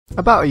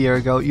About a year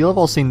ago, you'll have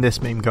all seen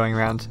this meme going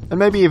around, and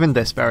maybe even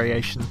this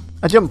variation.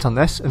 I jumped on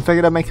this and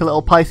figured I'd make a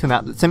little Python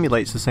app that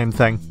simulates the same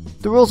thing.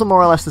 The rules are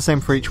more or less the same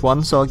for each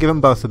one, so I'll give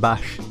them both a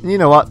bash. And you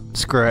know what?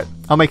 Screw it.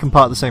 I'll make them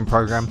part of the same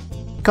program.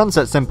 The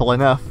concept's simple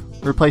enough.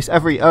 Replace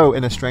every O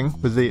in a string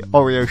with the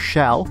Oreo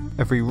shell,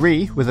 every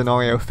re with an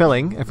Oreo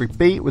filling, every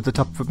b with the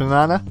top of a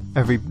banana,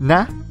 every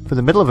na for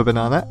the middle of a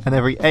banana, and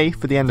every a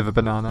for the end of a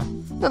banana.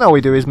 Then all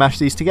we do is mash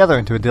these together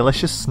into a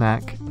delicious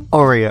snack.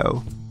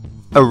 Oreo.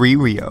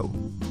 Oreo.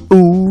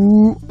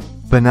 Ooh.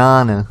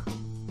 Banana.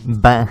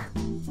 Ban.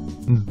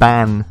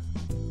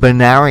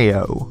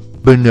 Banario.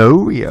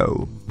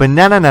 Banorio.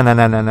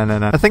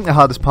 Banana. I think the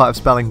hardest part of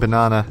spelling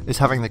banana is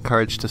having the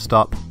courage to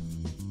stop.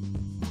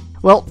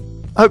 Well,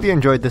 I hope you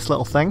enjoyed this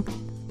little thing.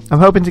 I'm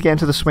hoping to get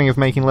into the swing of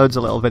making loads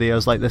of little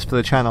videos like this for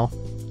the channel.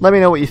 Let me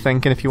know what you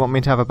think and if you want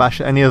me to have a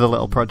bash at any other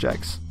little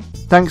projects.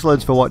 Thanks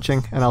loads for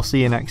watching, and I'll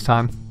see you next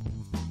time.